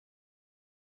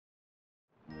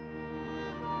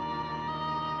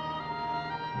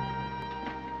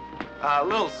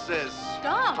Little sis.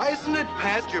 Stop. Isn't it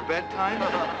past your bedtime?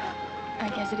 I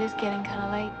guess it is getting kind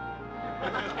of late.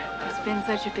 It's been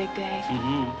such a big day.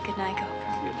 Good night, Gopher.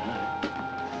 Good night.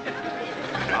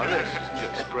 Now, this is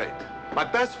just great. My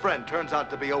best friend turns out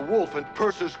to be a wolf in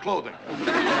Purser's clothing.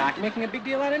 Doc, you're making a big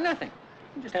deal out of nothing.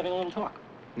 I'm just having a little talk.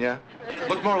 Yeah?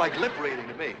 Looked more like lip reading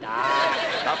to me.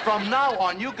 Now, from now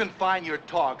on, you confine your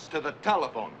talks to the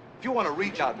telephone. If you want to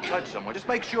reach out and touch someone, just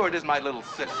make sure it is my little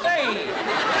sister. Hey,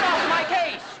 get off my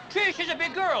case. Trish is a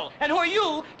big girl. And who are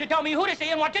you to tell me who to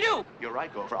say and what to do? You're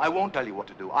right, Gopher. I won't tell you what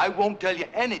to do. I won't tell you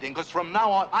anything, because from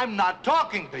now on, I'm not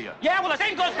talking to you. Yeah, well, the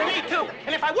same goes for me, too.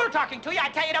 And if I were talking to you,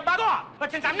 I'd tell you to bug off.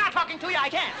 But since I'm not talking to you, I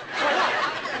can't. So I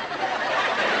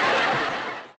won't.